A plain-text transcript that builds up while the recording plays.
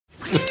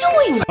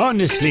doing?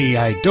 Honestly,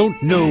 I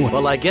don't know.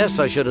 Well, I guess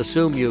I should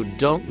assume you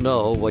don't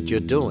know what you're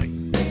doing.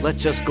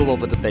 Let's just go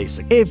over the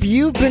basics. If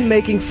you've been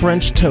making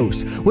French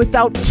toast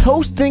without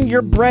toasting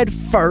your bread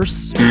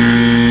first,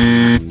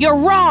 You're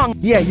wrong.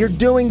 yeah, you're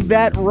doing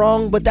that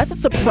wrong, but that's a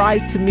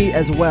surprise to me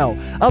as well.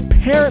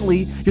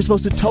 Apparently, you're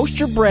supposed to toast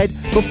your bread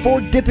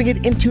before dipping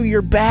it into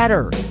your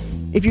batter.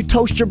 If you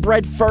toast your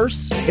bread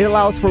first, it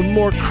allows for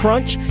more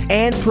crunch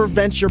and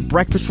prevents your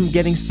breakfast from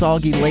getting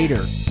soggy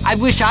later. I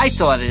wish I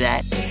thought of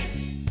that.